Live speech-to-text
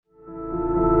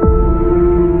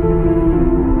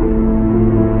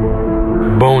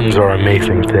are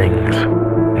amazing things.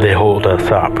 They hold us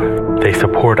up. They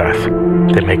support us.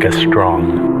 They make us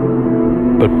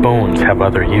strong. But bones have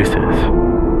other uses.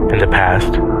 In the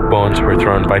past, bones were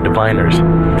thrown by diviners,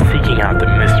 seeking out the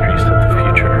mysteries of the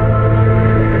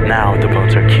future. Now the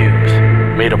bones are cubes,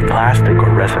 made of plastic or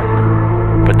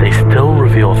resin, but they still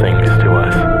reveal things to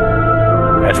us.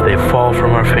 As they fall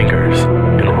from our fingers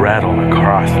and rattle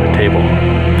across the table,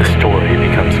 the story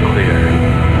becomes clear.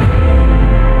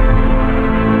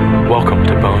 Welcome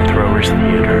to Bone Throwers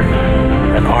Theater,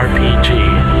 an RPG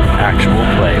actual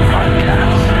play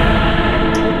podcast.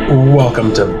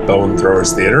 Welcome to Bone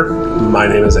Throwers Theater. My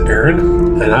name is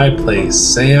Aaron, and I play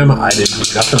Sam. I did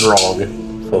nothing wrong,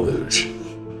 Faluge.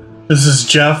 This is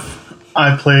Jeff.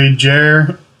 I play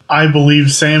Jer. I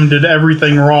believe Sam did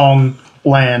everything wrong,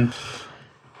 Lan.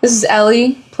 This is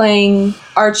Ellie playing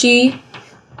Archie.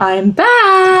 I'm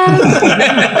back!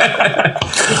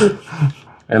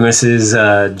 And this is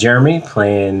Jeremy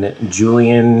playing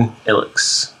Julian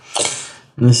Illix.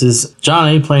 And this is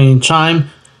Johnny playing Chime.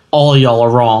 All y'all are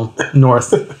wrong.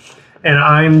 North. And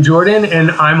I'm Jordan,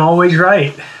 and I'm always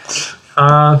right.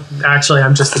 Actually,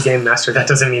 I'm just the game master. That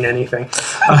doesn't mean anything.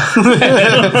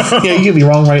 Yeah, you could be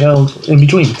wrong right in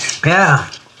between. Yeah.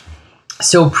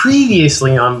 So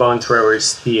previously on Bone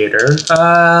Throwers Theater,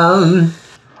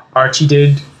 Archie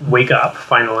did wake up,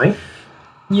 finally.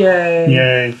 Yay.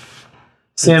 Yay.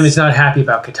 Sam is not happy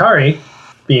about Katari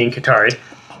being Katari.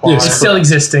 Yes, It's still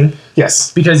existing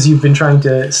Yes. because you've been trying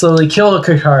to slowly kill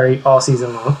Katari all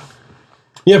season long.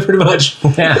 Yeah, pretty much.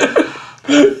 Yeah.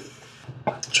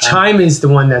 Chime is the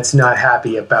one that's not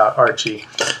happy about Archie.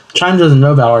 Chime doesn't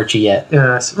know about Archie yet.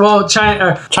 Yes. Well,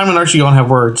 Chime, Chime and Archie don't have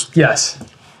words. yes.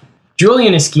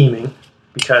 Julian is scheming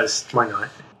because why not?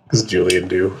 Because Julian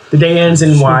do. The day ends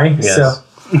in Y. Yes. So,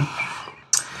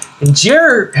 and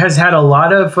Jer has had a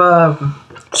lot of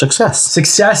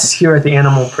Success. here at the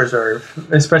Animal Preserve,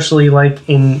 especially like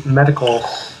in medical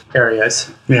areas,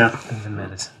 Yeah, in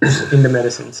the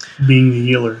medicines. being the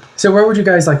healer. So, where would you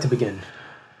guys like to begin?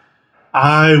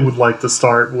 I would like to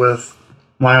start with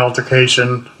my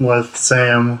altercation with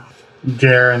Sam,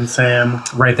 Jer, and Sam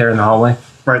Right there in the hallway.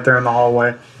 right there in the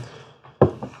hallway.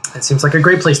 It seems like a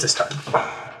great place to start.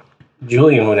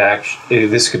 Julian would actually,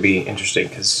 this could be interesting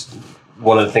because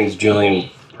one of the things Julian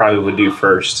probably would do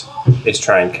first is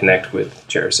try and connect with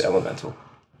Jairus Elemental.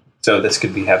 So this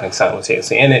could be happening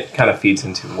simultaneously, and it kind of feeds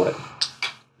into what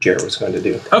Jared was going to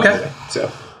do. Okay. Anyway, so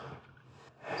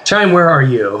Chime, where are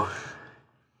you?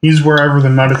 He's wherever the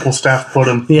medical staff put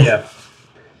him. Yeah.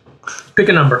 Pick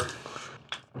a number.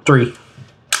 3.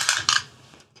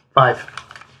 5.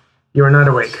 You are not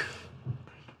awake.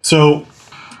 So,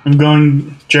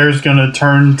 Jer's gonna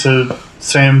turn to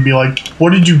Sam and be like,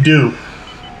 what did you do?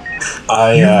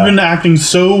 You've been acting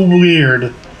so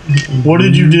weird. What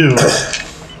did you do?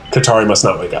 Katari must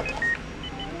not wake up.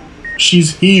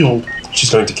 She's healed. She's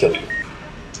going to kill you.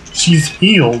 She's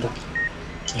healed.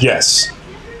 Yes.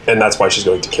 And that's why she's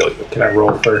going to kill you. can I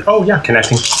roll for Oh, yeah.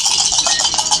 connecting?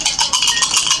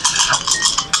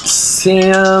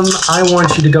 Sam, I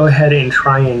want you to go ahead and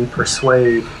try and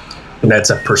persuade. And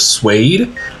that's a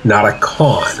persuade, not a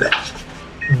con.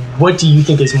 What do you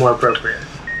think is more appropriate?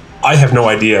 I have no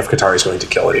idea if Katari's going to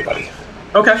kill anybody.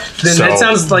 Okay, then So- that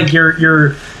sounds like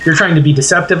you're trying to be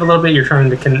deceptive a little bit. You're trying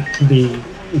to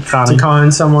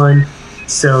con someone.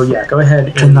 So yeah, go ahead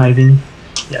and Conniving.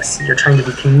 yes, you're trying to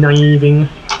be conniving.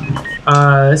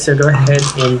 So go ahead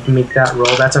and make that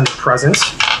roll. That's under presence.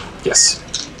 Yes.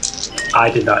 I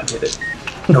did not get it.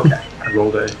 Okay. I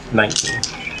rolled a 19,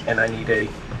 and I need a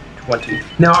 20.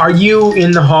 Now, are you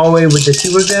in the hallway with the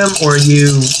two of them, or are you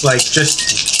like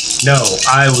just? No,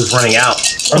 I was running out.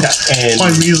 Okay. And My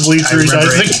measly I 3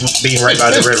 remember dice. it being right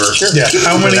by the river. Yeah.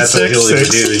 How many That's what 6? Julian would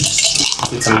 6? do.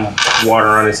 is Get some water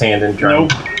on his hand and drown.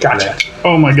 Nope. Gotcha.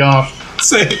 Oh my gosh.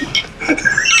 Same.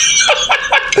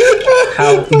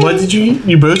 What did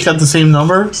you both got the same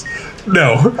numbers?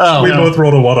 No. Oh, we no. both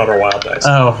rolled a 1 on our wild dice.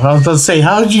 Oh, I was about to say,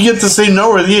 how did you get the same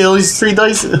number? Yeah, at least 3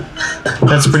 dice.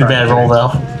 That's a pretty bad roll,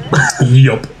 though.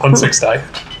 Yup. On 6 die.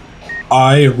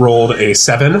 I rolled a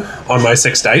 7 on my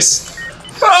 6 dice.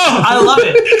 Oh, I love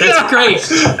it. That's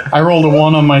great. I rolled a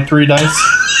 1 on my 3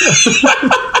 dice.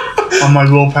 On my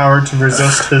willpower to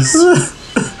resist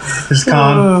his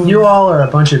con. You all are a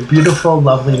bunch of beautiful,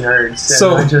 lovely nerds. And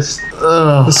So- I just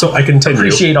So I continue.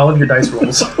 appreciate all of your dice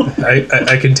rolls.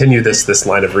 I continue this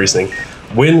line of reasoning.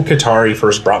 When Katari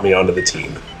first brought me onto the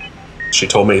team, she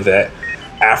told me that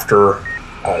after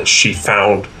she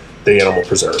found the Animal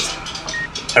Preserve,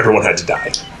 everyone had to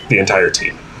die, the entire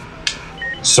team.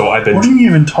 So I've been. What are you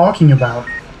even talking about?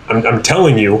 I'm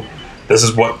telling you This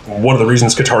is one of the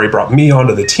reasons Katari brought me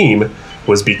onto the team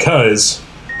was because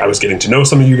I was getting to know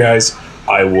some of you guys.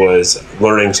 I was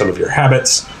learning some of your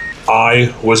habits.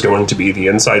 I was going to be the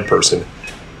inside person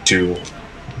to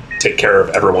take care of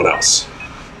everyone else.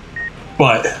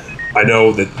 But I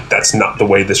know that that's not the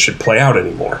way this should play out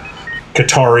anymore.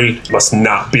 Katari must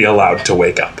not be allowed to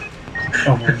wake up.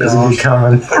 Oh my That's a good gosh.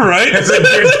 con. Right? That's a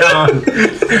good con.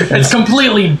 It's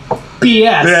completely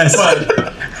BS. Yes.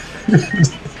 But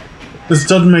This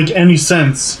doesn't make any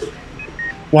sense.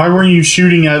 Why were you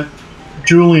shooting at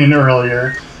Julian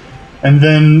earlier? And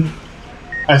then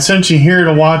I sent you here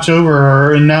to watch over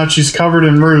her, and now she's covered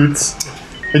in roots.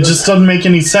 It just doesn't make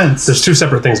any sense. There's two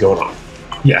separate things going on.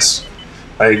 Yes,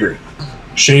 I agree.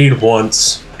 Shade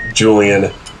wants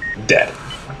Julian dead.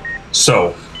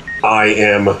 So, I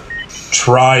am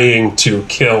trying to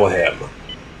kill him.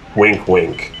 Wink,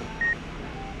 wink.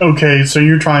 Okay, so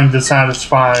you're trying to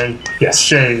satisfy Yes.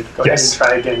 Shade. go Yes.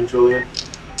 ahead and try again, Julian.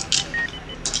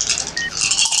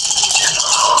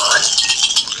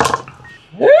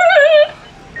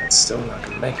 That's still not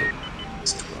going to make it.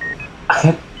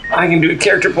 I can do a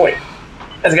character point.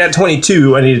 As I got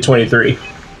 22, I need a 23.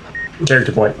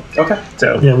 Character point. Okay.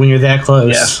 So, Yeah, when you're that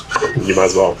close. yeah. You might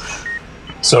as well.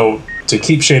 So, to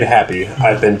keep Shade happy,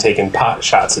 I've been taking pot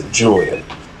shots at Julian.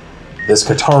 This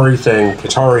Katari thing,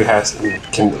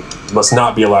 must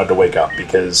not be allowed to wake up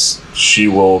because she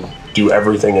will do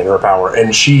everything in her power,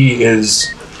 and she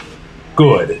is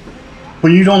good. But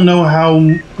you don't know how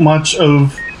much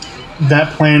of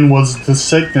that plan was the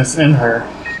sickness in her.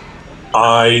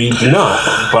 I do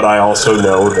not, but I also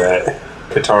know that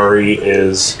Katari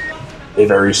is a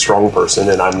very strong person,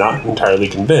 and I'm not entirely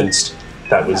convinced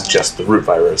that was just the root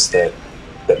virus that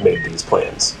made these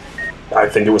plans. I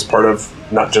think it was part of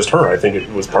not just her, I think it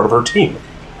was part of her team.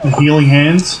 The healing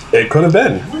hands. It could have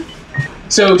been.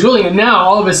 So, Julian, now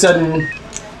all of a sudden,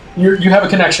 you have a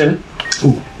connection,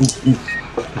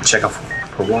 Check out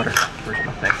for water. Where's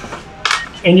my thing?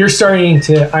 and you're starting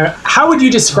to. How would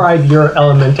you describe your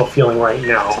elemental feeling right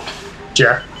now,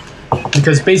 Jer?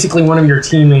 Because basically, one of your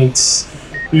teammates.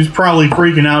 He's probably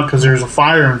freaking out because there's a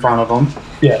fire in front of him.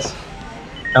 Yes.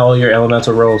 All your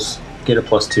elemental rolls get a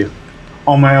 +2.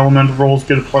 All my elemental rolls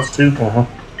get a +2. Uh-huh.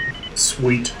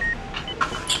 Sweet.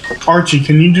 Archie,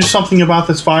 can you do something about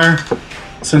this fire?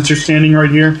 Since you're standing right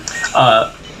here?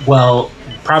 Well,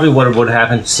 probably what would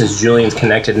happen since Julian's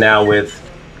connected now with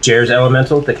Jer's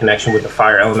elemental, the connection with the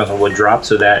fire elemental would drop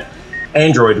so that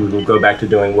android would go back to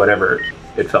doing whatever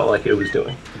it felt like it was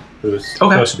doing. It was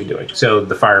supposed to be doing. So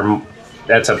the fire,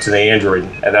 that's up to the android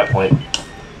at that point.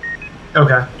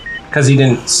 Okay. Because he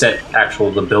didn't set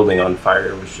the building on fire.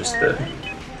 It was just the...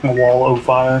 A wall of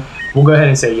fire? We'll go ahead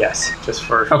and say yes, just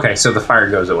for. Okay, so the fire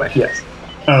goes away. Yes.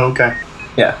 Oh, okay.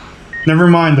 Yeah. Never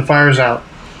mind, the fire's out.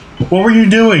 What were you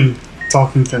doing?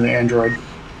 Talking to the android.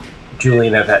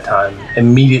 Julian at that time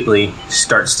immediately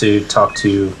starts to talk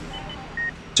to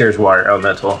Jer's water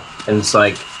elemental. And it's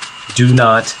like, do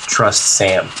not trust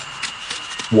Sam.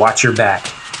 Watch your back.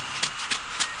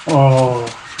 Oh,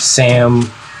 Sam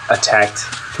attacked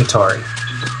Katari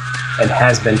and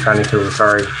has been trying to kill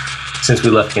Katari since we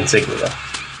left Consiglia.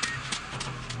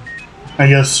 I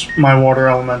guess my water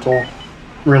elemental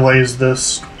relays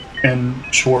this in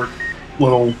short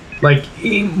little, Like,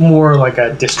 more like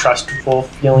a distrustful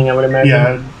feeling, I would imagine.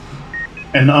 yeah,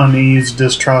 an unease,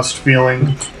 distrust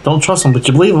feeling, Don't trust him, but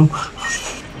you believe him.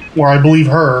 where I believe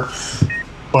her,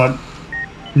 but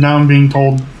now I'm being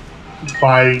told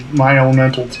by my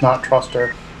elemental to not trust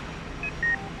her.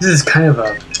 This is kind of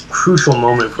a crucial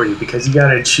moment for you because you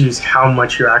got to choose how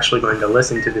much you're actually going to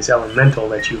listen to this elemental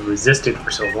that you've resisted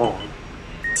for so long.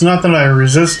 It's not that I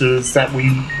resisted, it's that we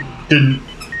didn't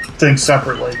think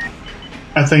separately.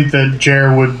 I think that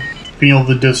Jer would feel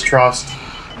the distrust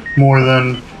more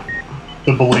than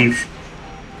the belief.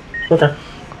 Okay.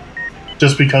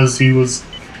 Just because he was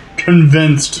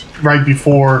convinced right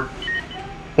before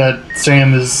that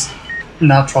Sam is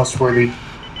not trustworthy.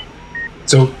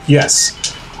 So,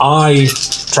 yes, I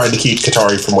tried to keep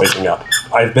Katari from waking up.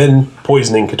 I've been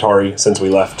poisoning Katari since we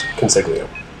left Consiglio.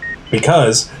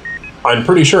 Because I'm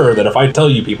pretty sure that if I tell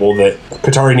you people that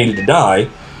Katari needed to die,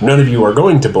 none of you are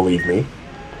going to believe me.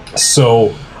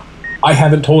 So, I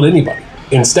haven't told anybody.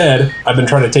 Instead, I've been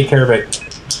trying to take care of it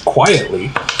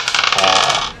quietly,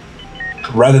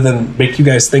 rather than make you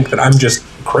guys think that I'm just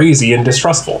crazy and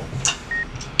distrustful.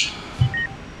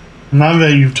 Now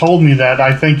that you've told me that,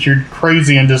 I think you're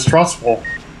crazy and distrustful.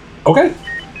 Okay.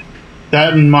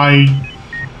 That and my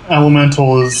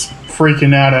elemental is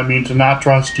freaking out at me to not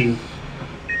trust you.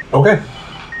 Okay.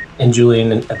 And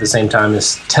Julian, at the same time,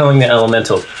 is telling the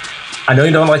elemental, I know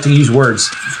you don't like to use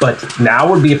words, but now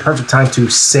would be a perfect time to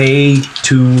say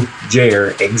to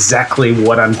Jair exactly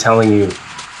what I'm telling you.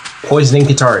 Poisoning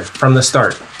Katari from the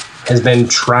start has been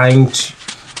trying to,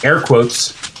 air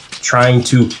quotes, trying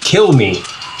to kill me.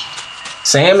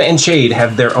 Sam and Shade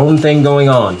have their own thing going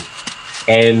on,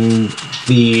 and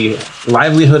the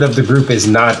livelihood of the group is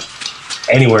not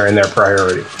anywhere in their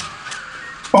priority.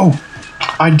 Oh,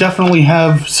 I definitely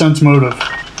have sense motive.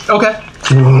 Okay.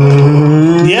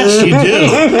 Yes, you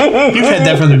do. You've had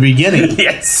that from the beginning.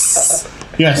 Yes.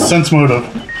 Yes, sense motive.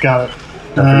 Got it.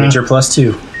 Don't forget your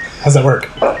 +2. How's that work?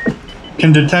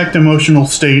 Can detect emotional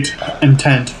state,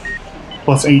 intent,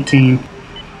 plus 18.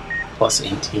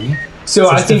 +18. So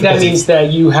I think that difficulty. means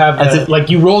that you have, like,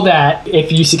 you roll that.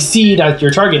 If you succeed at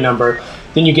your target number,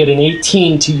 then you get an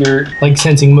 18 to your, like,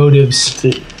 sensing motives.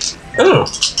 Oh.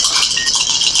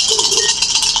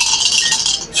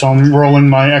 So I'm rolling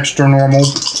my extra normal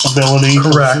ability.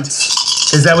 Correct.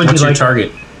 Because that would What's be your like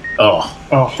target? Oh,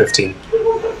 Oh, 15.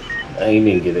 you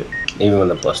didn't get it. Even with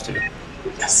the +2.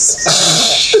 Yes.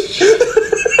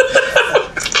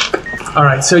 All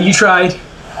right. So you tried.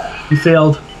 You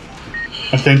failed.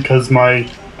 I think because my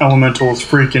elemental is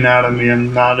freaking out at me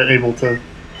and not able to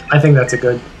I think that's a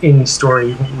good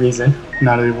in-story reason.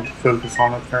 focus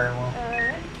on it very well.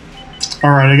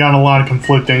 All right, I got a lot of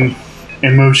conflicting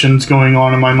emotions going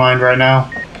on in my mind right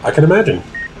now. I can imagine.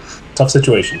 Tough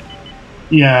situation.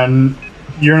 Yeah, and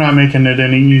you're not making it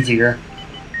any easier.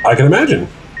 I can imagine.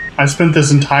 I spent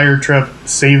this entire trip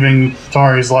saving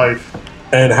Tari's life.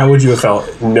 And how would you have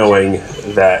felt knowing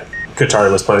that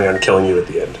Katari was planning on killing you at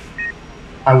the end?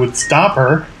 I would stop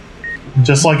her,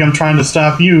 just like I'm trying to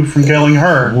stop you from killing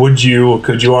her. Could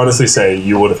you honestly say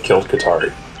you would have killed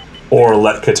Katari? Or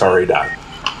let Katari die?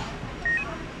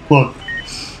 Look,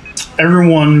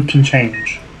 everyone can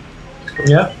change.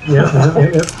 Yeah.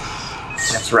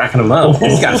 That's racking them up.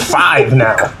 He's got 5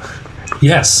 now.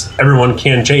 Yes, everyone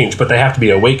can change, but they have to be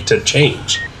awake to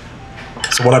change.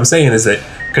 So what I'm saying is that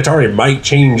Katari might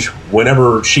change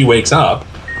whenever she wakes up,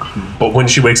 but when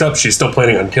she wakes up, she's still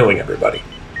planning on killing everybody.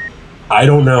 I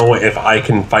don't know if I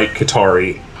can fight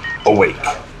Katari awake.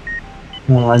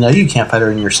 Well, I know you can't fight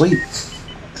her in your sleep.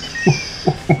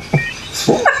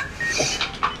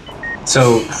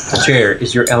 So, Chair,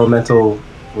 is your elemental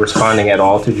responding at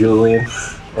all to Julian?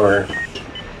 Or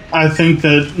I think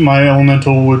that my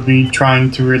elemental would be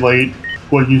trying to relate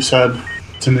what you said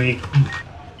to me.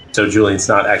 so Julian's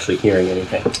not actually hearing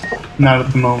anything? Not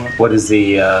at the moment. What is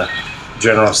the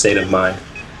general state of mind?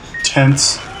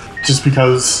 Tense, just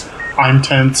because I'm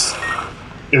tense.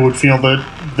 It would feel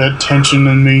that tension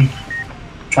in me,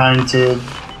 trying to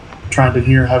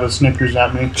have a Snickers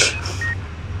at me.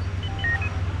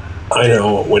 I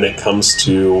know when it comes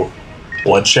to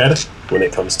bloodshed, when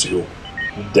it comes to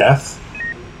death,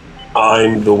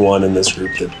 I'm the one in this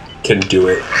group that can do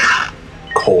it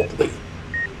coldly.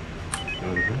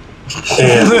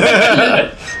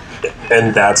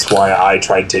 And that's why I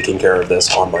tried taking care of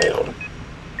this on my own.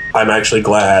 I'm actually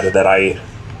glad that I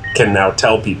can now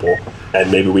tell people, and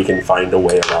maybe we can find a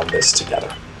way around this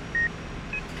together.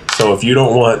 So if you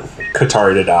don't want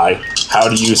Katari to die, how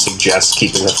do you suggest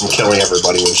keeping her from killing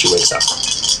everybody when she wakes up?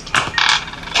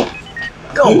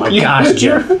 Oh my gosh,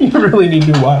 Jeff. You really need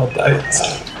new wild diets.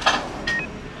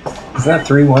 Is that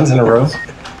 3 ones in a row?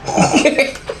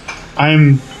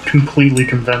 I'm completely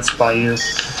convinced by you.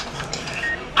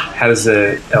 How does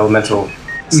the elemental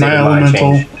state My of mind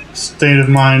elemental change? state of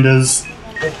mind is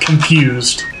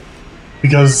confused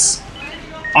because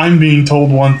I'm being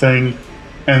told one thing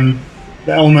and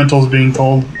the elemental is being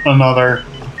told another,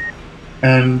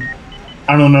 and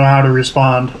I don't know how to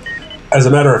respond. As a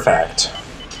matter of fact,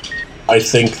 I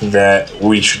think that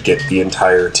we should get the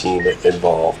entire team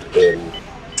involved in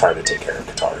trying to take care of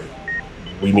Katari.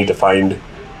 We need to find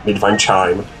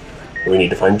Chime, we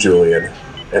need to find Julian,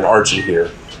 and Archie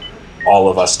here. All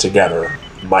of us together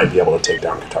might be able to take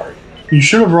down Katari. You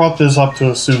should have brought this up to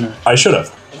us sooner. I should have.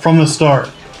 From the start.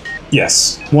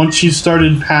 Yes. Once she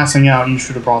started passing out, you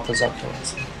should have brought this up to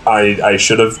us. I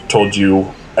should have told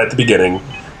you at the beginning,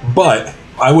 but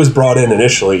I was brought in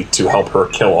initially to help her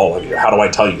kill all of you. How do I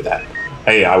tell you that?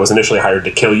 Hey, I was initially hired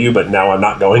to kill you, but now I'm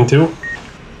not going to.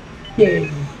 Yay.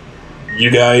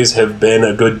 You guys have been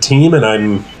a good team, and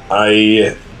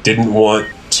I didn't want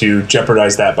to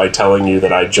jeopardize that by telling you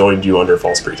that I joined you under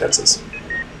false pretenses.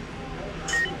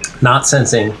 Not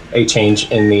sensing a change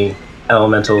in the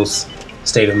elemental's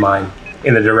state of mind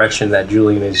in the direction that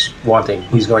Julian is wanting,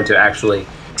 he's going to actually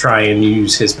try and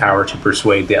use his power to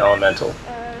persuade the elemental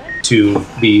to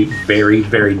be very,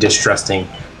 very distrusting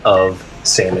of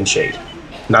Sam and Shade.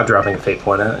 Not dropping a fate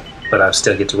point on it, but I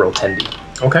still get to roll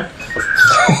 10D. Okay.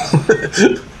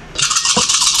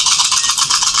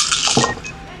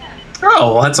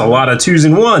 Oh, well, that's a lot of 2s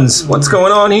and 1s. What's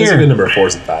going on It's a good here? number of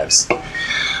 4s and 5s.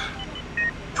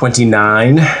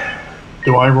 29.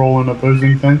 Do I roll an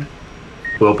opposing thing?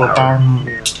 Willpower.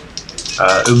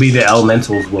 It would be the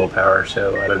elemental's willpower,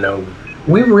 so I don't know.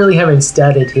 We really haven't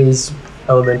statted his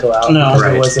elemental out No. because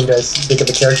Right. it wasn't as big of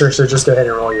a character, so just go ahead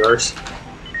and roll yours.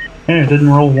 Hey, I didn't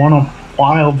roll one on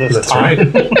wild this That's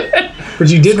time. right. But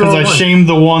you did roll Because I one. shamed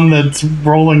the one that's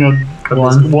rolling a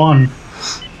one.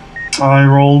 I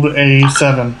rolled a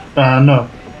 7. No,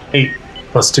 8.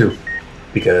 Plus 2.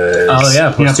 Because... Oh,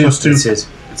 yeah, plus Yeah, 2. plus 2. It's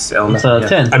It's elemental.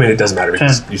 10. I mean, it doesn't matter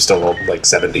because 10. you still rolled like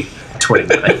 70.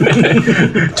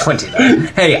 29. 29.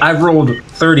 Hey, I've rolled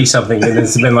 30 something and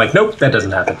it's been like, nope, that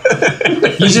doesn't happen.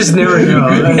 You just never know.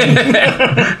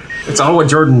 It's all what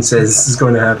Jordan says is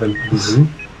going to happen.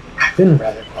 I've been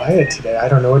rather quiet today. I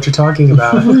don't know what you're talking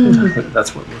about.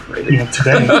 That's what we're afraid of. Yeah,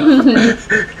 today.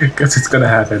 Because it's going to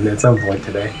happen at some point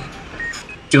today.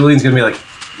 Julian's going to be like,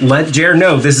 let Jer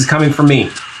know this is coming from me.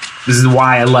 This is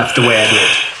why I left the way I did.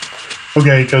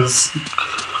 Okay, because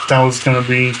that was going to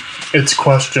be its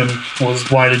question, was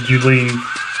why did you leave?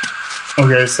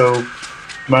 Okay, so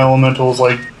my elemental is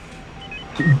like,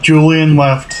 Julian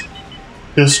left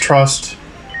distrust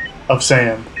of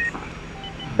Sam.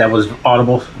 That was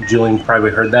audible. Julian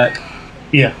probably heard that.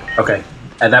 Yeah. Okay.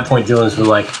 At that point, Julian's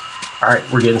like, all right,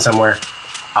 we're getting somewhere.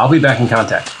 I'll be back in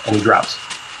contact. And he drops.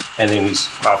 And then he's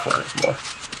off running some more.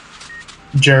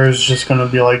 Jared's just going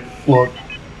to be like, look,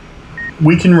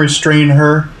 we can restrain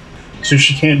her so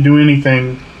she can't do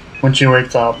anything when she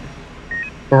wakes up.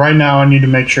 But right now, I need to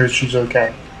make sure she's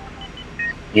okay.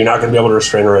 You're not going to be able to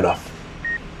restrain her enough.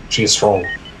 She is strong.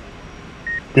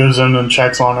 Goes in and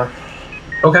checks on her.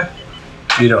 Okay.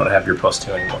 You don't have your plus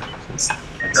 2 anymore.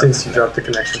 Since you dropped the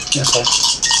connection. Okay.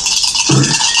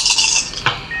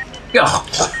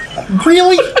 Oh,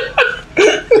 Really?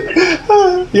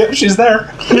 Yep, she's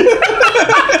there.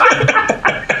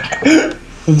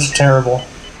 This is terrible.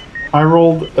 I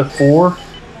rolled a 4.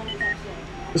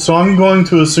 So I'm going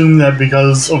to assume that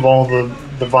because of all the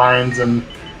vines and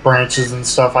branches and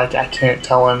stuff, I can't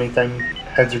tell anything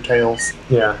heads or tails.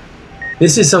 Yeah.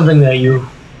 This is something that you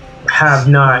have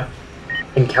not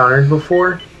encountered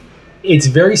before. It's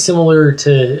very similar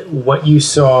to what you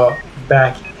saw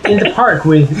back in the park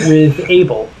with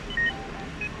Abel.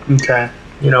 Okay.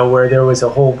 You know, where there was a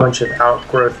whole bunch of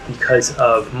outgrowth because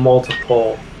of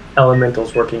multiple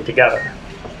elementals working together.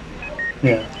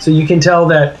 Yeah. So you can tell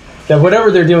that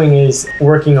whatever they're doing is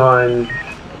working on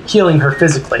healing her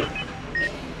physically,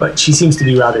 but she seems to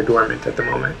be rather dormant at the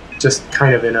moment, just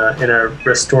kind of in a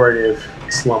restorative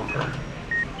slumber.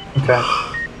 Okay.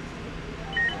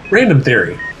 Random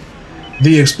theory.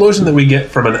 The explosion that we get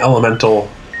from an elemental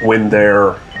when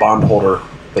their bondholder,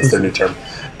 that's their new term,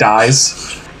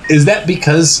 dies, is that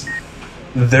because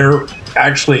they're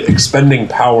actually expending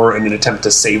power in an attempt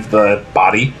to save the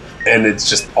body, and it's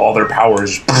just all their power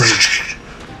is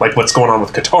like what's going on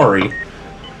with Katari,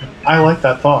 I like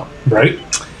that thought. right?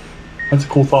 That's a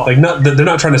cool thought. Like, they're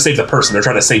not trying to save the person; they're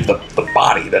trying to save the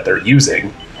body that they're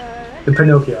using. The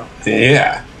Pinocchio.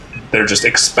 Yeah, they're just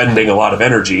expending a lot of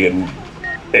energy, and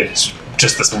it's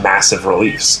just this massive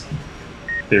release.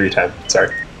 Theory time.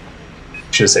 Sorry,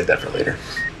 should have saved that for later.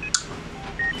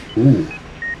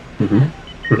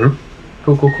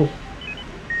 Cool.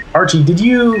 Archie, did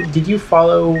you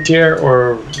follow Jer,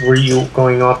 or were you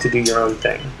going off to do your own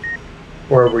thing?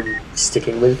 Or were you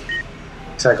sticking with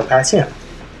Psychopath Sam?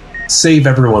 Save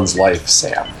everyone's life,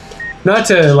 Sam. Not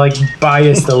to, like,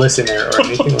 bias the listener or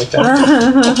anything like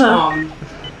that.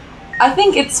 I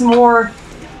think it's more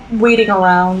waiting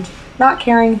around, not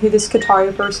caring who this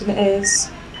Katari person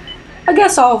is. I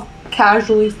guess I'll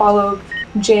casually follow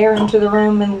Jer into the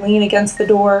room and lean against the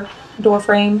door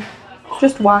frame,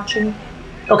 just watching.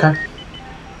 Okay.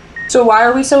 So why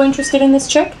are we so interested in this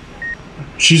chick?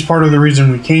 She's part of the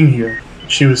reason we came here.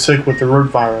 She was sick with the root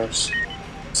virus.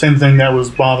 Same thing that was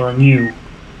bothering you.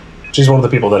 She's one of the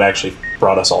people that actually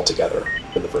brought us all together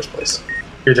in the first place.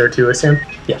 You're there too, Sam?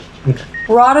 Yeah.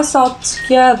 Brought us all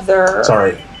together.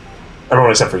 Sorry.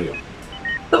 Everyone except for you.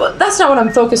 That's not what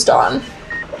I'm focused on.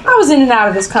 I was in and out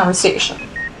of this conversation,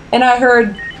 and I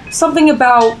heard something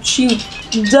about she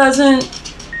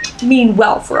doesn't mean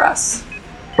well for us.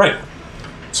 Right.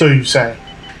 So you say.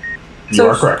 You So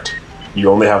are correct. You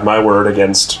only have my word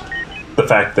against the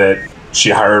fact that she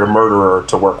hired a murderer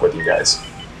to work with you guys.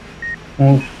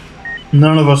 Well,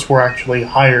 none of us were actually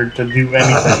hired to do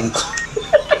anything.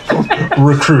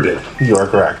 Recruited. You are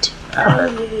correct.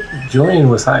 Julian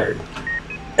was hired.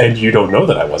 And you don't know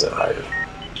that I wasn't hired.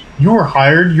 You were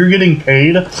hired. You're getting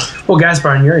paid. Well,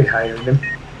 Gaspar and Yuri hired him.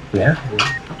 Yeah.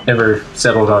 Never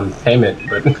settled on payment,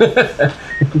 but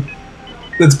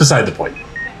That's beside the point.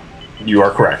 You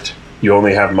are correct. You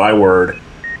only have my word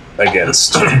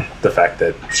against the fact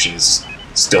that she's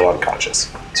still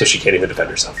unconscious, so she can't even defend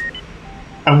herself.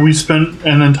 And we spent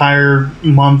an entire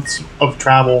month of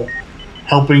travel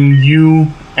helping you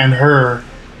and her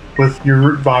with your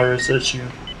root virus issue.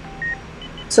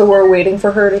 So we're waiting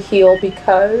for her to heal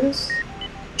because...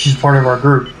 She's part of our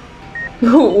group.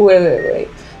 Wait.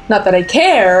 Not that I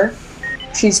care.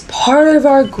 She's part of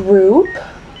our group.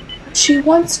 She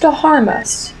wants to harm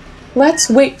us. Let's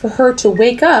wait for her to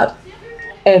wake up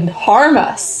and harm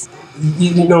us.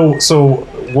 You know, so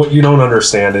what you don't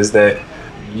understand is that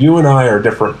you and I are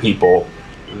different people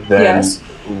than... Yes.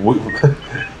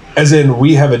 As in,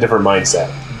 we have a different mindset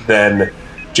than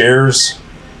Jer's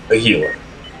a healer.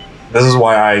 This is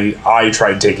why I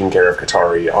tried taking care of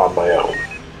Katari on my own.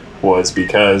 Was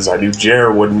because I knew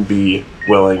Jer wouldn't be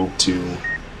willing to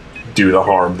do the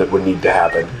harm that would need to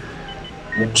happen.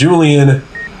 Julian,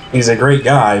 he's a great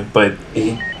guy, but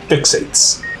he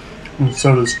fixates. And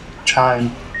so does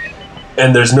Chime.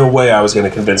 And there's no way I was going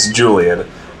to convince Julian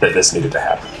that this needed to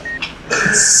happen.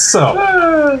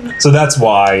 So that's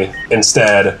why,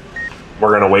 instead,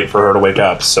 we're going to wait for her to wake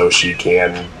up so she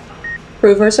can...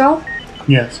 Prove herself?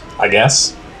 Yes. I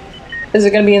guess. Is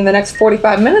it going to be in the next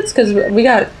 45 minutes? Because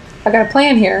I got a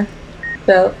plan here.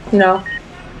 So,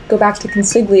 go back to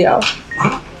Consiglio.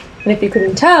 And if you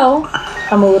couldn't tell,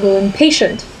 I'm a little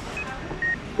impatient.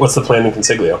 What's the plan in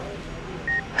Consiglio?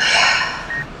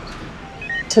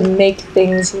 To make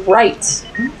things right.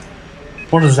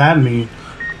 What does that mean?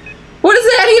 What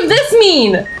does any of this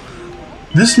mean?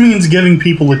 This means giving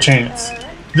people a chance.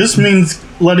 This means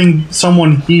letting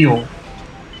someone heal.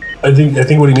 I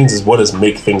think what he means is what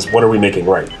are we making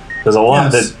right? There's a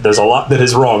lot Yes. that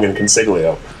is wrong in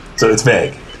Consiglio. So it's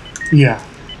vague. Yeah.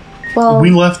 Well, We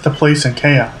left the place in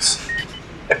chaos.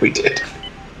 We did.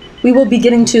 we will be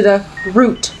getting to the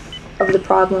root of the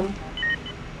problem.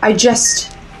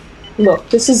 Look,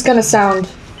 this is gonna sound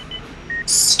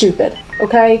stupid,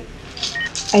 okay?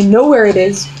 I know where it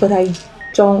is, but I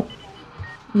don't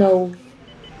know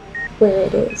where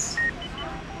it is.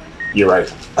 You're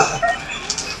right.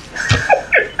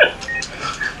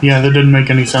 Yeah, that didn't make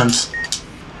any sense.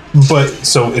 But,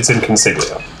 so it's in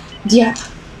Consiglio. Yeah.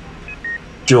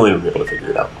 Julian will be able to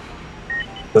figure it out.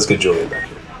 Let's get Julian back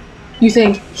here. You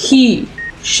think he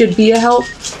should be a help?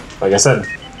 Like I said,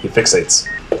 he fixates.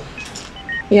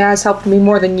 Yeah, it's helped me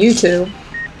more than you two.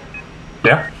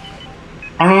 Yeah?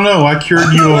 I don't know. I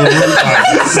cured you of a root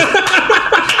virus.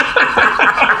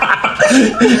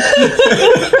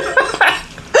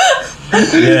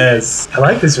 Yes. I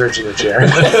like this version of Jer.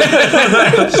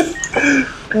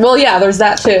 Well, yeah, there's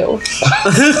that too.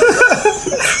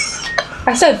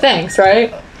 I said thanks,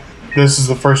 right? This is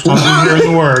the first time you hear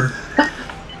the word.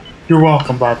 You're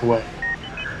welcome, by the way.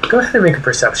 Go ahead and make a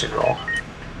perception roll.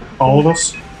 All of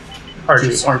us? Archie.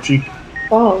 Just Archie.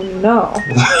 Oh, no.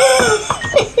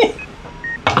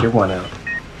 you're one out.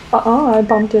 I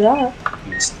bumped it up.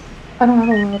 I don't have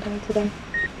a roll die today.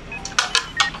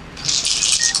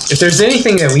 If there's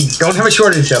anything that we don't have a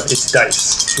shortage of, it's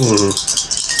dice.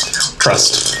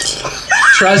 Trust.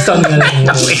 Trust on the other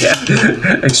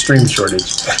hand. Extreme shortage.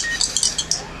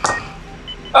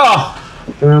 Oh!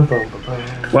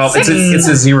 Well, it's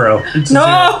a 0. It's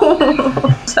No!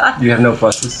 You have no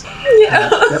pluses. Yeah.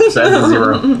 Yep, so that's a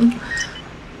 0.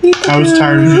 I was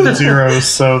tired of doing zeros,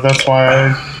 so that's why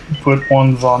I put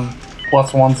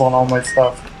plus ones on all my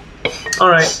stuff.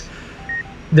 Alright.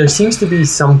 There seems to be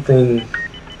something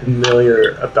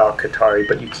familiar about Katari,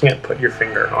 but you can't put your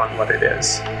finger on what it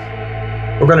is.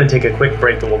 We're going to take a quick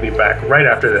break and we'll be back right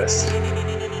after this.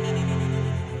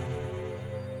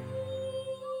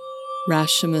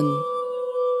 Rashomon,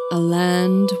 a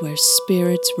land where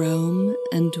spirits roam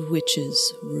and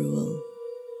witches rule.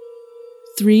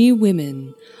 3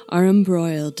 women are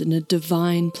embroiled in a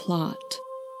divine plot,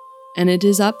 and it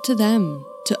is up to them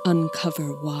to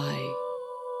uncover why.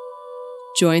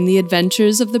 Join the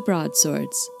adventures of the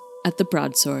Broadswords at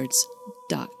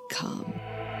thebroadswords.com.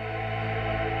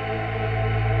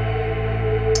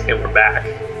 And we're back.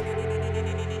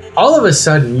 All of a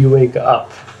sudden, you wake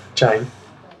up, Chime.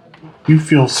 You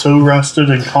feel so rested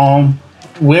and calm.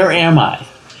 Where am I?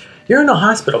 You're in a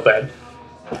hospital bed.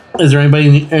 Is there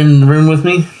anybody in the room with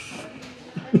me?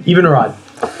 Even Rod.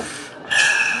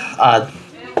 Odd.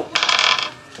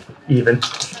 Even.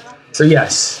 So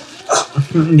yes,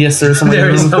 Yes, there's somebody there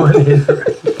in the is room. no one in the room.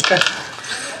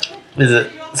 Is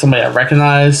it somebody I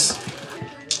recognize?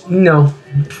 No.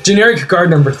 Generic guard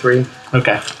number 3.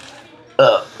 Okay.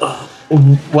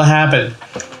 What happened?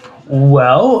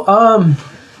 Well,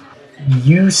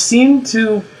 you seem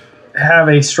to have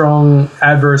a strong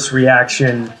adverse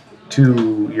reaction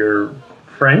to your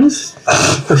friends.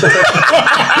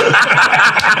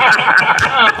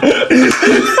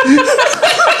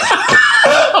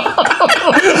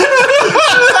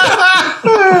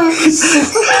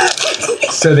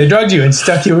 So they drugged you and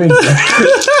stuck you in there.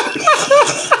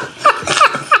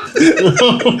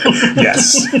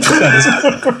 Yes.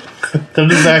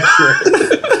 That is accurate.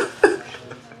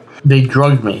 They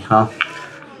drugged me, huh?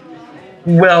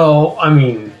 Well, I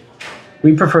mean,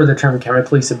 we prefer the term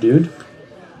chemically subdued.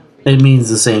 It means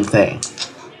the same thing.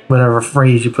 Whatever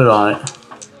phrase you put on it.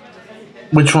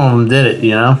 Which one of them did it,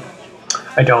 you know?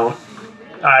 I don't.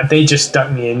 They just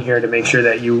stuck me in here to make sure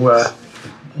that you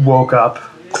woke up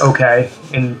okay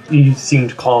and you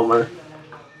seemed calmer.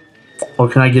 Well,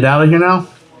 can I get out of here now?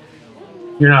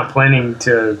 You're not planning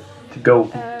to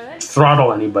go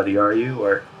throttle anybody, are you?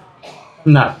 Or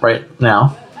Not right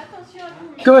now.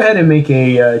 go ahead and make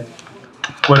a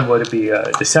what would it be?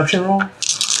 A deception roll?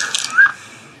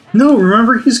 No,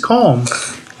 remember, he's calm.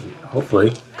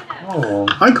 Hopefully. Oh,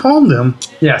 I calmed him.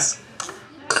 yes.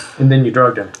 And then you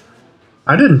drugged him.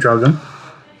 I didn't drug him.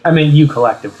 I mean, you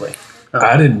collectively.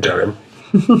 I didn't drug him.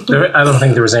 I don't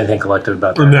think there was anything collective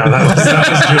about that. No, that was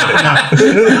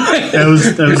Julian. That was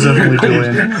definitely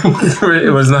Julian.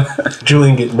 It was not.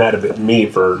 Julian getting mad at me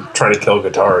for trying to kill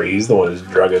Katari. He's the one who's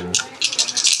drugging.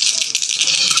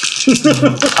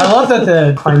 I love that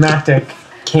the climactic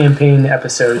campaign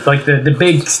episode, like the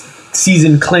big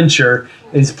season clincher,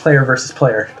 is player versus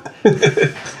player.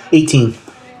 18.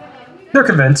 They're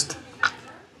convinced.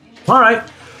 All right.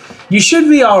 You should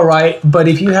be all right, but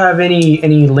if you have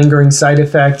any lingering side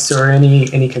effects or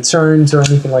any concerns or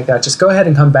anything like that, just go ahead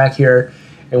and come back here,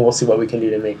 and we'll see what we can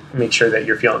do to make sure that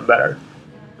you're feeling better.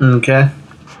 Okay.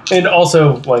 And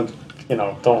also, like,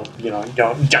 don't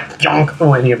junk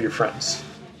any of your friends.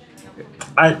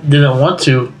 I didn't want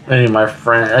to any of my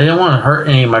friends. I didn't want to hurt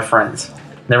any of my friends.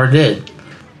 Never did.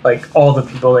 Like, all the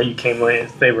people that you came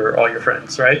with, they were all your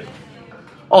friends, right?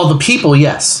 Oh, the people,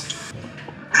 yes.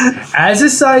 As a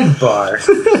sidebar,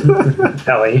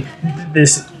 Ellie,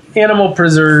 this animal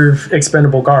preserve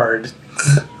expendable guard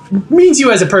means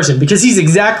you as a person because he's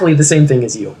exactly the same thing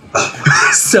as you.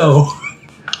 So,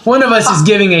 one of us is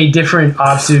giving a different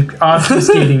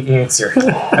obfuscating answer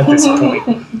at this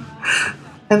point.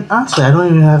 And honestly, I don't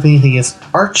even have anything against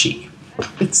Archie.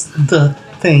 It's the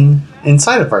thing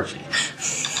inside of Archie.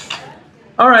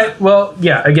 All right. Well,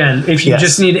 yeah. Again, if you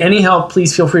just need any help,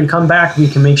 please feel free to come back. We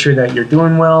can make sure that you're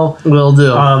doing well. Will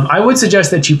do. I would suggest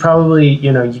that you probably,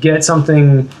 you get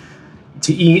something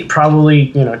to eat.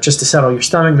 Probably, just to settle your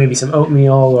stomach. Maybe some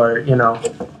oatmeal or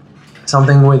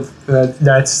something with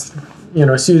that's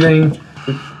soothing.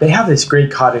 They have this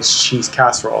great cottage cheese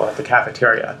casserole at the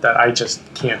cafeteria that I just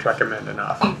can't recommend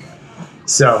enough.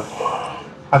 So.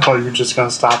 I thought you were just going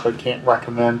to stop at can't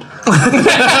recommend.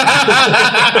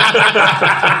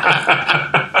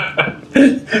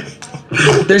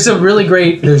 There's really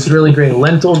great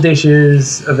lentil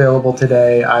dishes available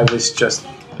today. I was just...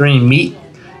 Is there any meat?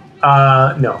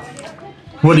 No.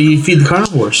 What do you feed the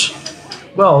carnivores?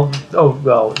 Well,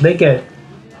 they get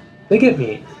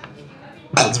meat.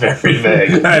 That's very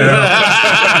vague.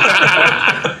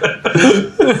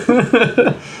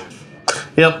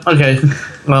 Yep, okay.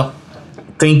 Well,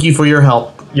 thank you for your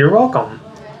help. You're welcome.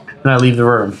 And I leave the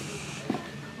room.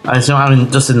 I assume I'm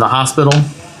just in the hospital?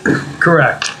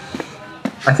 Correct.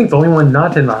 I think the only one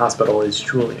not in the hospital is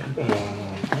Julian.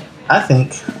 I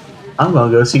think I'm going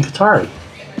to go see Katari.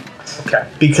 Okay.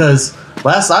 Because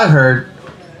last I heard,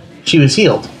 she was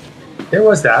healed. There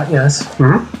was that, yes.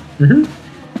 Mm-hmm.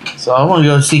 Mm-hmm. So I want to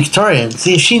go see Katari and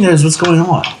see if she knows what's going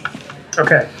on.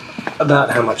 Okay.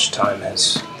 About how much time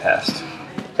has passed?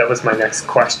 That was my next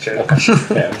question. Okay.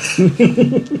 Yeah.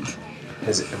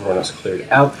 Has everyone else cleared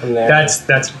out from there?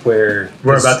 That's where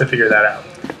we're about to figure that out.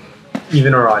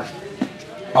 Even or odd?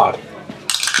 Odd.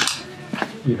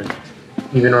 Even.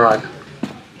 Even or odd?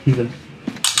 Even.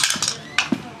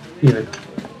 Even.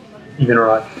 Even or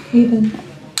odd? Even.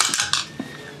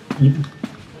 Even.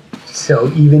 So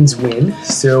evens win.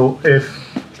 So if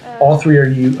all three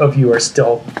of you are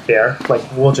still there, like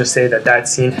we'll just say that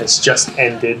scene has just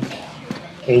ended,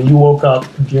 and you woke up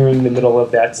during the middle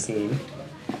of that scene.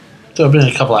 So it's been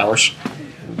a couple hours.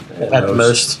 At the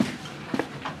most.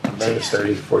 Maybe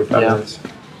 30, 45 minutes.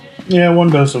 Yeah, one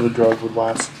dose of a drug would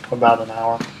last about an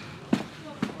hour.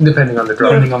 Depending on the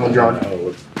drug. Depending on the drug.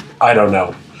 I don't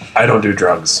know. I don't do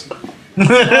drugs.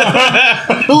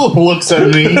 Looks at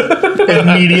me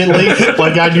immediately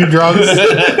like I do drugs.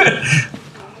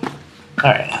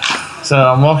 Alright. So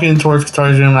I'm walking towards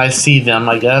Katari's room and I see them,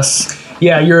 I guess.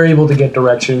 Yeah, you're able to get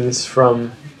directions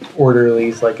from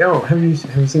orderlies like, oh, have you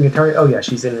seen Katari? Oh, yeah,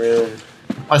 she's in room.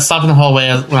 I stop in the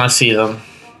hallway when I see them.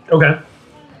 Okay.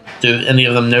 Do any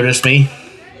of them notice me?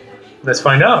 Let's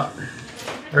find out.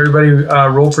 Everybody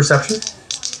roll perception.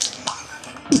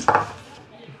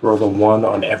 Roll a 1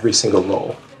 on every single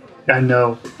roll. I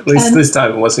know. At least this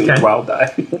time it wasn't your Okay. wild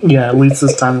die. Yeah, at least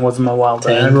this time it wasn't my wild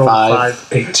die. I 10, rolled 5.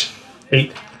 5.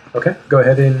 8. Okay, go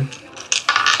ahead and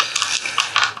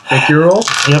make your roll.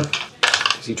 Yep.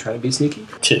 Is he trying to be sneaky?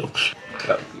 2.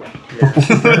 Oh,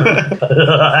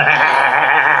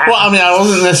 Well, I mean, I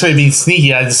wasn't necessarily being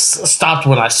sneaky. I just stopped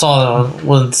when I saw them.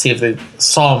 Wanted to see if they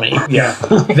saw me. Yeah,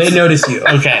 they notice you.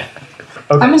 Okay.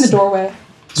 Okay. I'm in the doorway.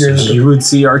 You're in the you would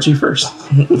see Archie first.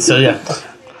 So, yeah.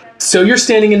 So you're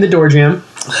standing in the door jam.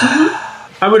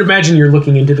 I would imagine you're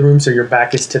looking into the room, so your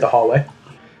back is to the hallway.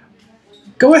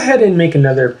 Go ahead and make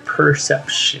another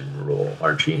perception roll,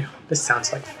 Archie. This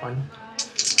sounds like fun.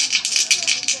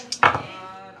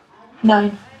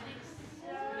 9.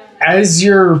 As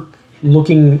you're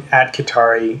looking at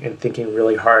Katari and thinking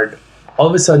really hard, all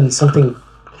of a sudden something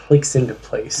clicks into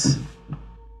place.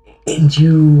 And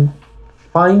you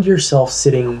find yourself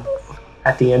sitting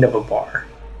at the end of a bar.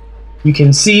 You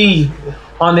can see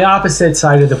on the opposite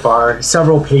side of the bar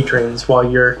several patrons. While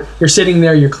you're sitting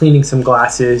there, you're cleaning some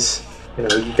glasses. You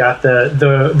know, you got the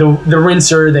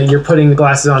rinser that you're putting the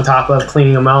glasses on top of,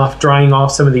 cleaning them off, drying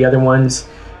off some of the other ones,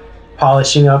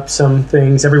 polishing up some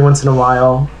things. Every once in a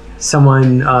while,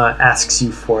 someone asks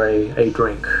you for a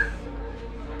drink.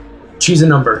 Choose a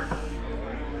number.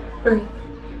 3.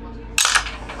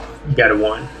 You got a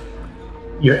 1.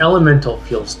 Your elemental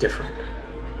feels different.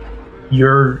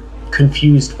 You're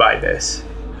confused by this,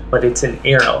 but it's an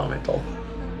air elemental.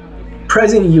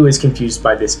 Present you is confused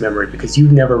by this memory because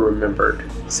you've never remembered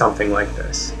something like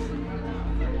this.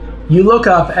 You look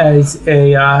up as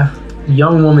a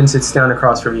young woman sits down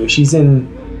across from you. She's in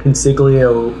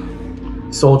Consiglio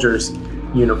soldier's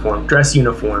uniform, dress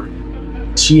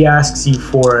uniform. She asks you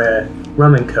for a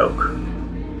rum and coke.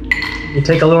 You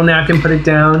take a little napkin, put it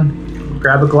down,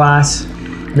 grab a glass,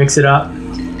 mix it up.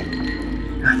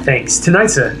 Thanks.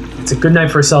 Tonight's it's a good night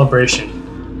for a celebration.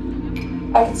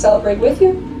 I can celebrate with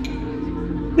you.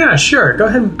 Yeah, sure. Go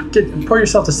ahead and pour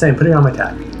yourself the same. Put it on my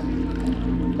tab.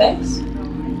 Thanks.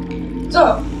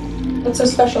 So, what's so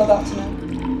special about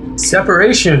tonight?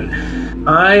 Separation.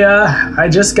 I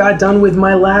just got done with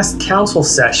my last council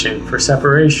session for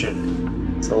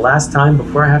separation. It's the last time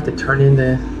before I have to turn in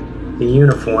the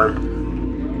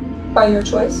uniform. By your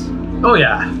choice? Oh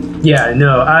yeah. Yeah,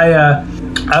 no,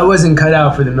 I wasn't cut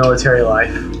out for the military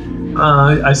life.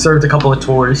 I served a couple of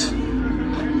tours.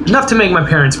 Enough to make my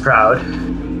parents proud.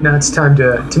 Now it's time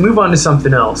to move on to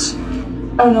something else.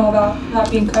 I don't know about not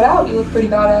being cut out. You look pretty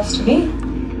badass to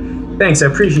me. Thanks, I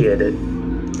appreciate it.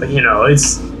 But you know,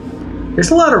 there's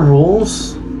a lot of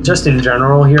rules just in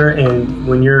general here, and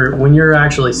when you're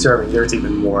actually serving, there's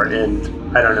even more.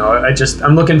 And I don't know,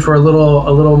 I'm looking for a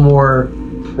little more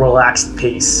relaxed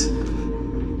pace.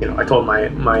 You know, I told my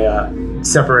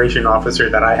separation officer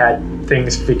that I had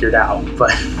things figured out,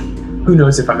 but who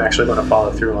knows if I'm actually going to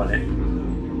follow through on it.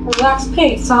 Relaxed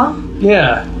pace, huh?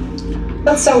 Yeah,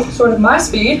 That's sort of my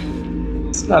speed.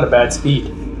 it's not a bad speed.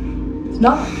 It's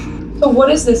not. So what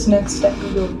is this next step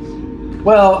of yours?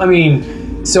 Well, I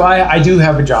mean, so I do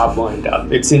have a job lined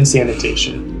up. It's in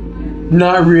sanitation.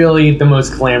 Not really the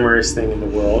most glamorous thing in the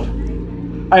world.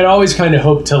 I'd always kind of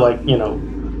hoped to, like, you know,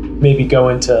 maybe go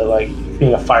into, like,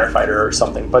 being a firefighter or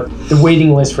something, but the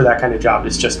waiting list for that kind of job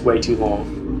is just way too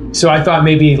long. So I thought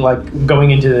maybe, like,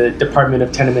 going into the Department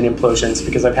of Tenement Implosions,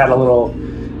 because I've had a little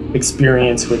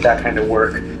experience with that kind of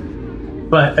work.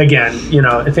 But again, you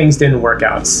know, things didn't work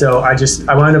out. So I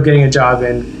wound up getting a job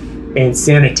in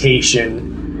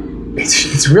sanitation.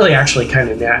 It's really actually kind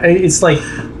of it's like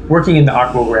working in the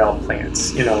aqua rail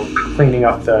plants, you know, cleaning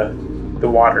up the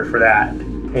water for that.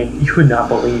 And you would not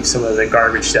believe some of the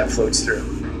garbage that floats through.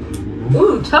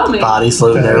 Ooh, tell me. Bodies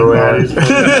floating everywhere.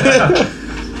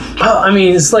 Well, I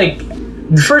mean, it's like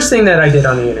the first thing that I did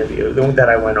on the interview that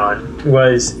I went on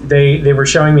was they were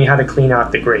showing me how to clean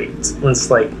out the grates. And it's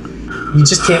like you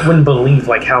just wouldn't believe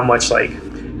like how much like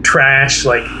trash,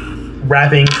 like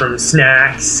wrapping from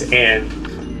snacks and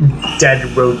dead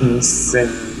rodents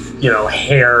and, you know,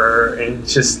 hair and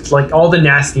just like all the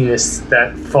nastiness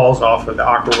that falls off of the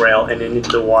aqua rail and into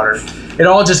the water. It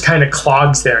all just kind of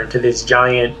clogs there into this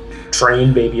giant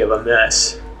drain baby of a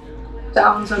mess.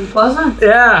 Sounds unpleasant.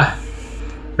 Yeah,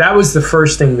 that was the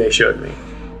first thing they showed me.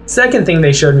 Second thing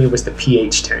they showed me was the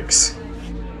pH tanks,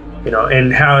 you know,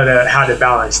 and how to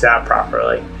balance that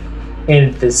properly.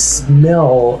 And the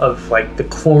smell of like the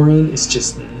chlorine is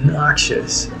just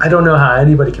noxious. I don't know how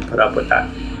anybody can put up with that.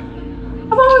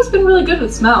 I've always been really good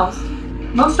with smells.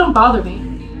 Most don't bother me.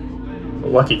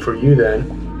 Well, lucky for you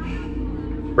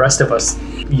then. Rest of us,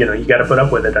 you gotta put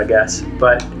up with it, I guess.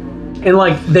 And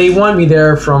like, they want me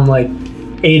there from like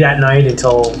 8 at night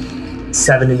until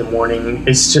 7 in the morning.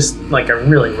 It's just like a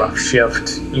really rough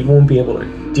shift. You won't be able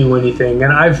to do anything.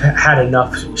 And I've had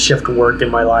enough shift work in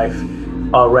my life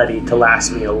already to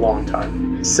last me a long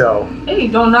time. So, hey,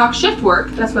 don't knock shift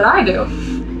work. That's what I do.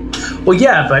 well,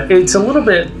 yeah, but it's a little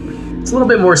bit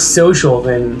more social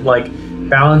than like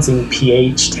balancing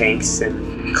pH tanks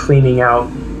and cleaning out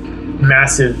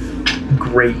massive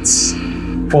grates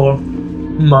full of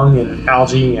mung and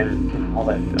algae and all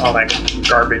that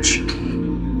garbage.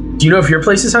 Do you know if your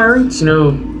place is hiring? Do you know?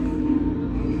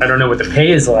 I don't know what the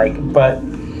pay is like, but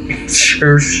it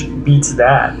sure beats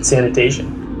that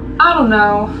sanitation. I don't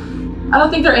know. I don't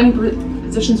think there are any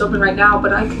positions open right now,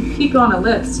 but I can keep you on a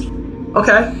list.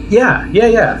 Okay. Yeah.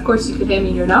 Of course, you could hand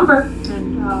me your number,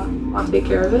 and I'll take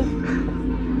care of it.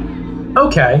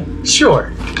 Okay.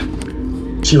 Sure.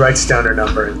 She writes down her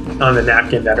number on the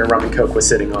napkin that her rum and coke was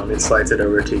sitting on and slides it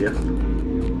over to you.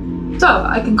 So,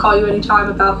 I can call you anytime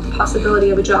about the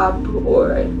possibility of a job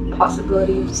or a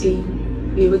possibility of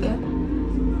seeing you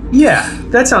again. Yeah,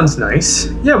 that sounds nice.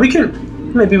 Yeah,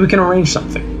 maybe we can arrange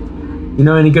something. You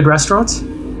know any good restaurants?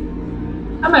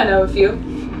 I might know a few.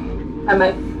 I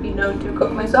might be known to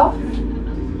cook myself.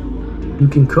 You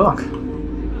can cook.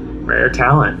 Rare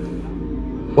talent.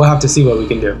 We'll have to see what we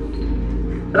can do.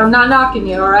 But I'm not knocking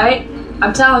you, alright?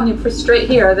 I'm telling you for straight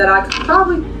here that I could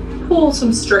probably pull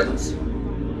some strings.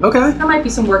 Okay, There might be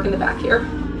some work in the back here.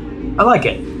 I like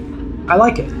it.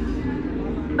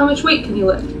 How much weight can you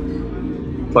lift?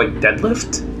 Like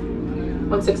deadlift?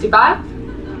 165?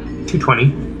 220.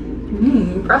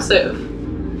 Impressive.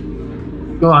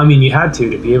 Well, I mean, you had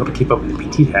to be able to keep up with the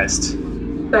PT test.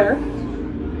 Fair.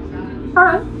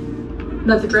 Alright.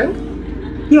 Another drink?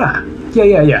 Yeah.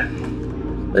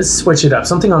 Let's switch it up.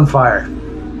 Something on fire.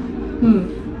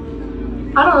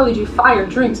 I don't really do fire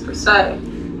drinks per se,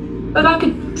 but I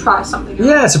could try something else.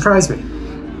 Yeah, surprise me.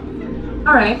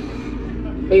 Alright.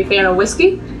 Are you a fan of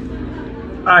whiskey?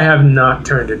 I have not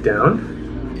turned it down.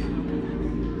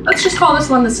 Let's just call this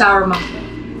one the Sour Monkey.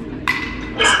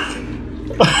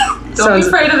 Don't be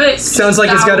afraid of it. Sounds like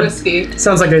it's got whiskey.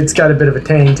 Sounds like it's got a bit of a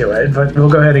tang to it, but we'll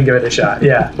go ahead and give it a shot.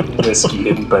 Yeah. Whiskey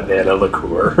and banana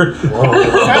liqueur.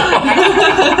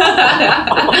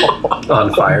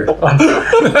 On fire.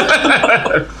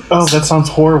 Oh, that sounds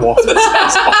horrible.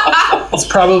 It's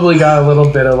probably got a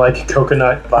little bit of like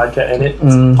coconut vodka in it.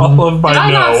 All of my Did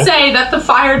I not no. say that the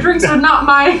fire drinks are not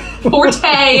my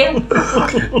forte?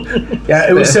 Yeah,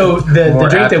 it was so the More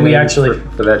drink that we accolades actually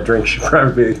for that drink should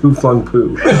probably be Who Flung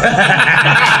Poo. I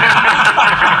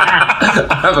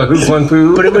have a Who Flung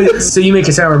Poo. But it was, so you make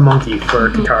a sour monkey for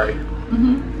Katari.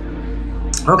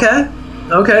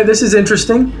 Okay, this is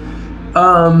interesting.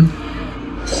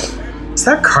 Is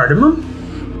that cardamom?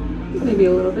 Maybe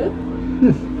a little bit. I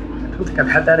don't think I've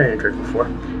had that in a drink before.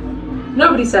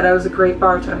 Nobody said I was a great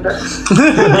bartender.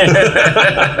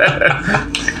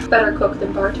 Better cook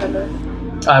than bartender.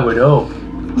 I would hope.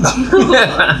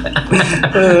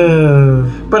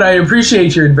 But I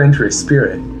appreciate your adventurous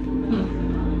spirit.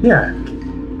 Yeah,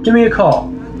 give me a call.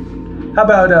 How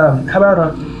about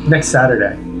next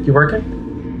Saturday? You working?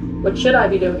 What should I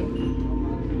be doing?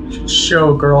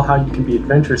 Show a girl how you can be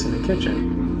adventurous in the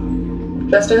kitchen.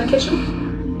 Just in the kitchen?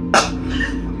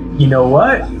 You know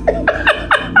what?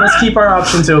 Let's keep our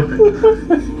options open.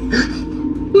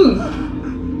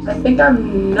 I think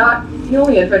I'm not the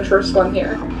only adventurous one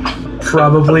here.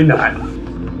 Probably not.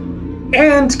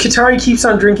 And Katari keeps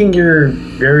on drinking your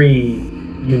very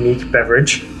unique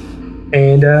beverage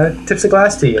and tips a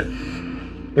glass to you.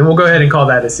 And we'll go ahead and call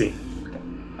that a scene.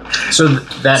 So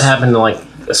that happened in like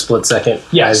a split second.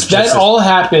 Yes, that all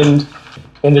happened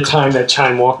in the time that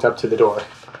Chime walked up to the door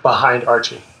behind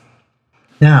Archie.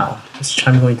 Now, what's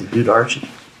Chime going to do to Archie?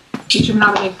 Teach him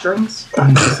how to make drinks. I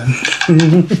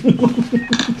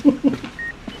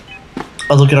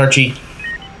look at Archie.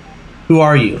 Who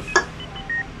are you?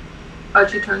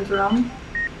 Archie turns around.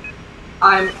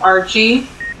 I'm Archie.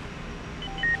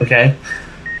 Okay.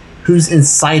 Who's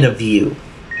inside of you?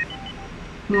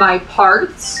 My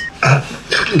parts.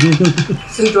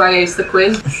 So do I ace the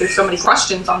quiz? There's so many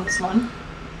questions on this one.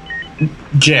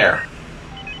 Jer.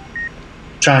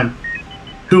 Chime.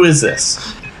 Who is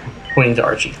this? Pointing to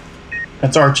Archie.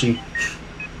 That's Archie.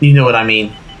 You know what I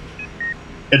mean.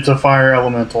 It's a fire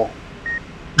elemental.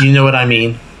 You know what I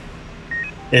mean.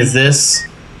 Is this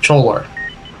Cholar?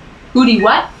 Hootie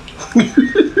what?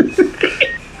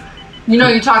 You know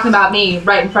you're talking about me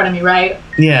right in front of me, right?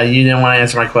 Yeah, you didn't want to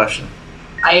answer my question.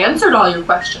 I answered all your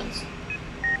questions.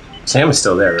 Sam is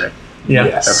still there, right? Yeah.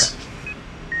 Yes.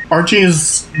 Archie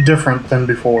is different than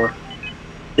before.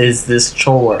 Is this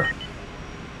Choler?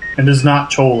 It is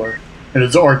not Choler. It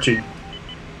is Archie.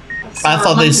 I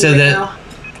thought they said that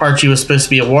Archie was supposed to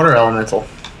be a water elemental.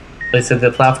 They said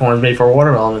the platform was made for a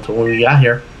water elemental when we got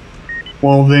here.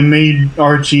 Well, they made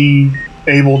Archie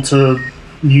able to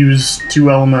use 2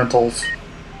 elementals,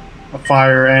 a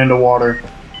fire and a water.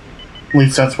 At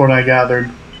least that's what I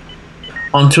gathered.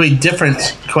 On to a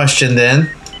different question then.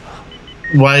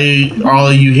 Why are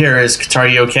all you here? Is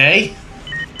Katari okay?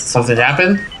 Something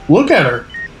happened? Look at her.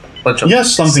 Bunch of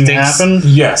Yes, something sticks. happened.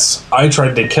 Yes, I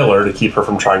tried to kill her to keep her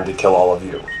from trying to kill all of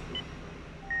you.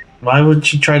 Why would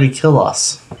she try to kill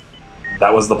us?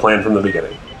 That was the plan from the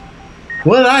beginning.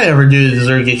 What did I ever do to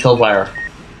deserve to get killed by her?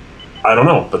 I don't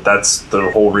know, but that's the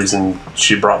whole reason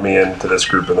she brought me into this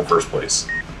group in the first place.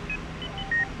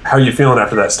 How you feeling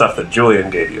after that stuff that Julian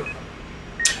gave you?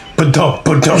 Ba-dum,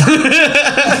 ba-dum.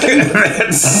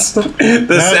 That's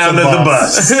the sound of the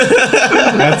bus.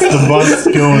 That's the bus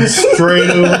going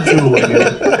straight over Julian.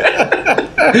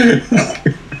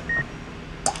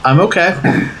 I'm okay.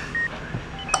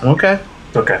 I'm okay.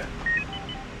 Okay.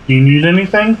 Do you need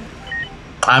anything?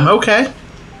 I'm okay.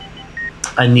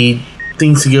 I need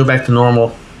things to go back to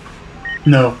normal.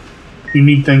 No. You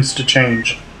need things to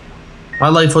change. My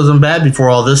life wasn't bad before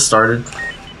all this started.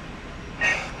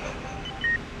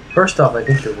 First off, I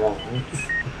think you're wrong.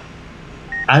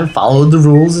 I followed the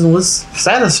rules and was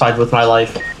satisfied with my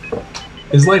life.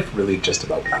 Is life really just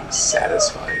about being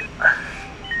satisfied?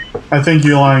 I think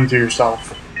you're lying to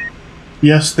yourself.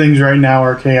 Yes, things right now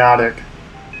are chaotic,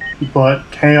 but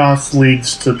chaos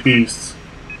leads to peace.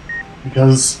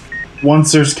 Because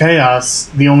once there's chaos,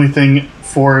 the only thing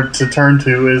for it to turn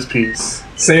to is peace.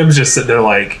 Sam's just sitting there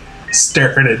like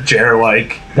staring at Jer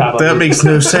like That makes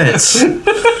no sense.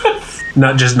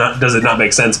 does it not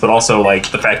make sense, but also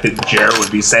like the fact that Jer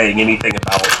would be saying anything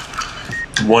about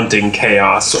wanting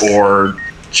chaos or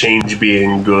change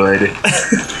being good.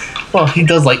 Well, he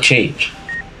does like change.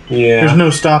 Yeah. There's no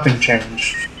stopping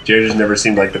change. Jer just never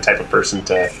seemed like the type of person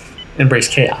to Embrace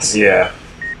chaos. yeah.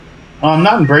 I'm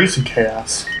not embracing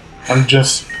chaos. I'm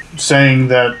just saying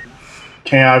that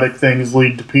chaotic things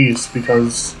lead to peace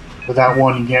because without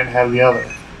one, you can't have the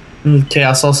other.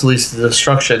 Chaos also leads to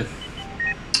destruction.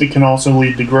 It can also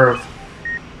lead to growth.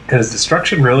 And is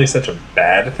destruction really such a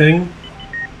bad thing?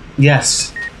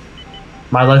 Yes.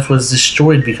 My life was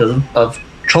destroyed because of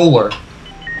Choler.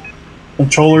 Well,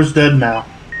 Choler's dead now.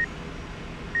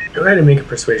 Go ahead and make a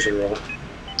persuasion roll.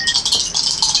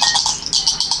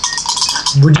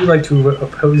 Would you like to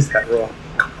oppose that roll?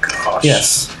 Gosh.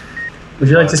 Yes. Would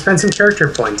you like to spend some character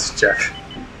points, Jeff?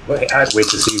 Wait, I'd wait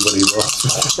to see what he rolls.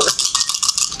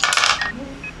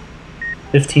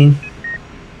 15.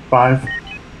 5.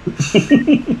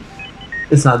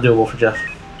 It's not doable for Jeff.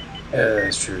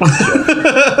 That's true.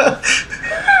 That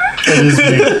is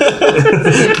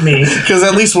me. Me. Because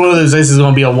at least one of those dice is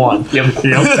going to be a 1. Yep.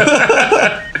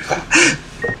 Yep.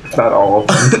 Not all of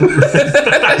them.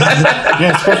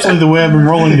 Yeah, especially the way I've been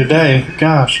rolling today.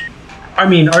 Gosh. I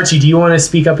mean, Archie, do you want to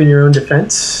speak up in your own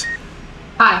defense?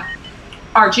 Hi.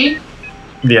 Archie.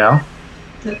 Yeah.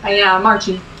 Yeah, I'm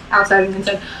Archie. Outside and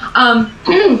inside.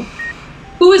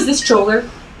 Who is this Choler?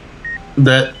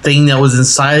 That thing that was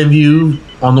inside of you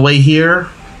on the way here.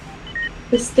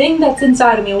 This thing that's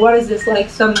inside of me, what is this? Like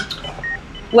some...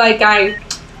 Like I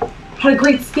had a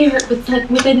great spirit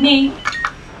within me.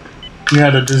 You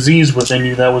had a disease within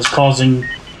you that was causing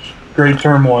great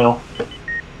turmoil.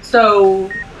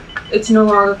 So it's no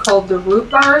longer called the root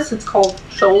virus, it's called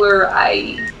Choler.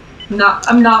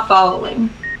 I'm not following.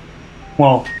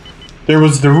 Well, there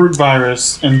was the root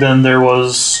virus, and then there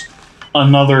was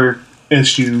another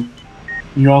issue.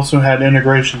 You also had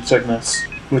integration sickness,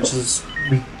 which is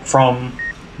from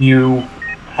you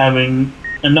having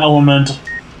an element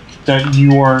that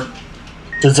you weren't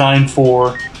designed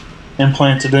for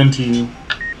implanted into you.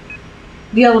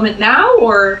 The element now,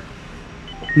 or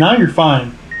Now you're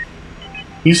fine.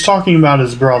 He's talking about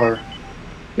his brother.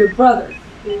 your brother?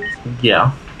 Is,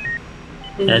 Yeah.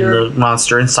 and And you're, the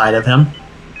monster inside of him.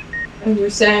 and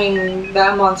you're saying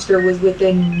that monster was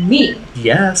within me,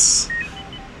 Yes.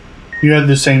 You had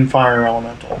the same fire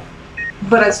elemental.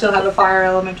 but I still have a fire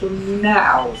elemental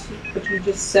now. But you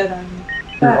just said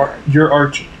I'm better. You're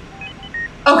Archie.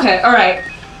 Okay, alright.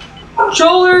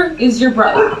 Choler is your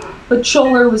brother, but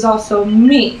Choler was also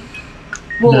me.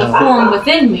 Well, No. a form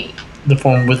within me. The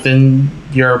form within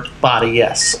your body,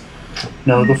 yes.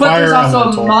 No, the But fire there's also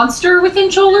elemental. a monster within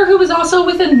Choler who was also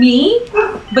within me.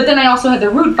 But then I also had the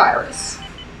root virus.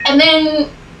 And then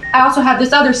I also had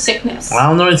this other sickness. I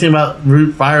don't know anything about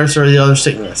root virus or the other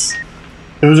sickness.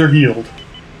 Those are healed.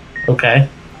 Okay.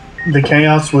 The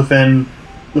chaos within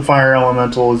the fire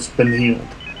elemental has been healed.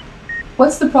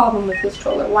 What's the problem with this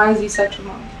Choler? Why is he such a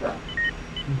monster?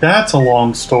 That's a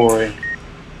long story.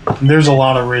 There's a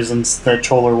lot of reasons that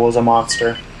Choler was a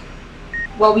monster.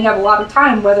 Well, we have a lot of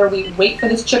time, whether we wait for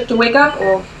this chip to wake up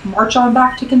or march on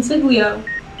back to Consiglio.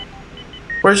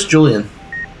 Where's Julian?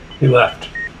 He left.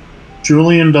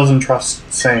 Julian doesn't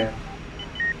trust Sam.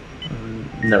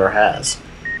 Never has.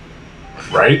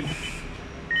 Right?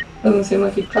 Doesn't seem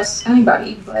like he trusts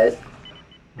anybody, but...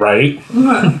 Right?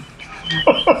 I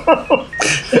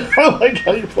like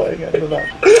how you're playing into that.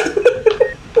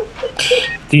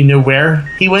 Do you know where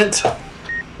he went?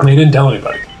 He didn't tell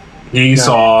anybody. He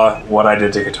saw what I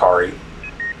did to Katari,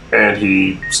 and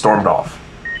he stormed off.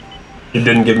 He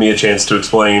didn't give me a chance to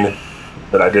explain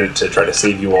that I did it to try to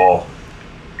save you all.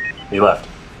 He left.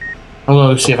 I'm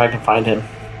going to see if I can find him.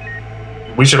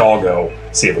 We should all go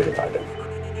see if we can find him.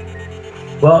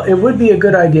 Well, it would be a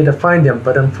good idea to find him,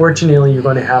 but unfortunately you're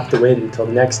going to have to wait until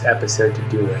next episode to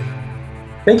do it.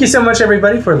 Thank you so much,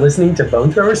 everybody, for listening to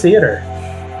Bone Throwers Theater.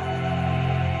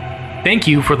 Thank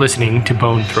you for listening to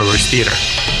Bone Throwers Theater.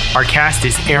 Our cast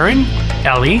is Aaron,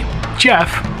 Ellie,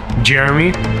 Jeff,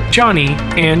 Jeremy, Johnny,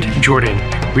 and Jordan.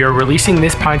 We are releasing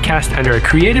this podcast under a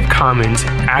Creative Commons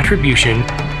Attribution,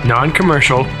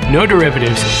 Non-Commercial, No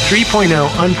Derivatives 3.0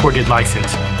 Unported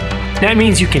license. That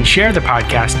means you can share the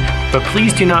podcast, but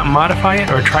please do not modify it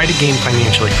or try to gain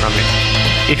financially from it.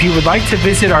 If you would like to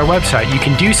visit our website, you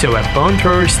can do so at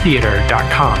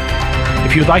bonethrowerstheater.com.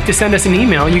 If you would like to send us an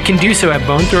email, you can do so at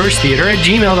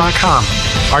bonethrowerstheater@gmail.com.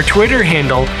 Our Twitter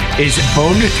handle is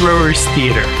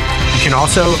bonethrowerstheater. You can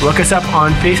also look us up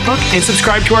on Facebook and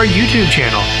subscribe to our YouTube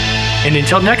channel. And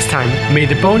until next time, may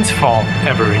the bones fall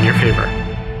ever in your favor.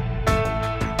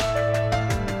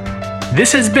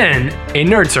 This has been a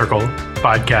Nerd Circle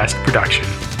podcast production.